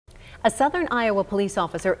A southern Iowa police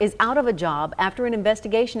officer is out of a job after an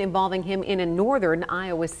investigation involving him in a northern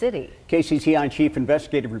Iowa city. KCTI Chief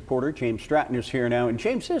Investigative Reporter James Stratton is here now. And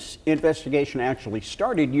James, this investigation actually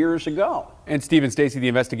started years ago. And Steve and Stacy, the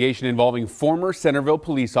investigation involving former Centerville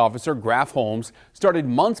police officer Graf Holmes started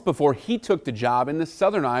months before he took the job in the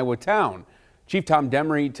southern Iowa town. Chief Tom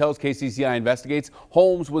Demery tells KCTI Investigates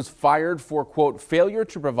Holmes was fired for, quote, failure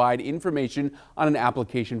to provide information on an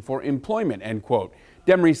application for employment, end quote.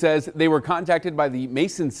 Demery says they were contacted by the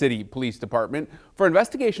Mason City Police Department for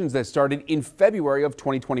investigations that started in February of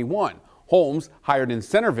 2021. Holmes hired in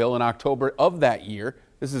Centerville in October of that year.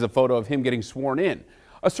 This is a photo of him getting sworn in.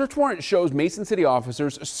 A search warrant shows Mason City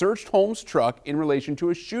officers searched Holmes' truck in relation to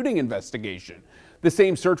a shooting investigation. The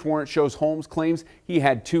same search warrant shows Holmes claims he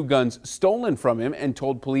had 2 guns stolen from him and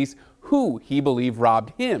told police who he believed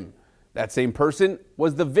robbed him. That same person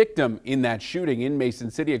was the victim in that shooting in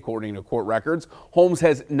Mason City, according to court records. Holmes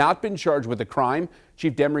has not been charged with a crime.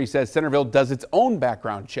 Chief Demery says Centerville does its own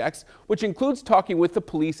background checks, which includes talking with the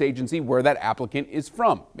police agency where that applicant is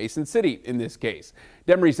from, Mason City in this case.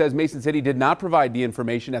 Demery says Mason City did not provide the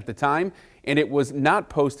information at the time, and it was not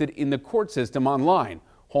posted in the court system online.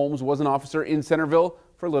 Holmes was an officer in Centerville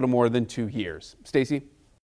for a little more than 2 years. Stacy?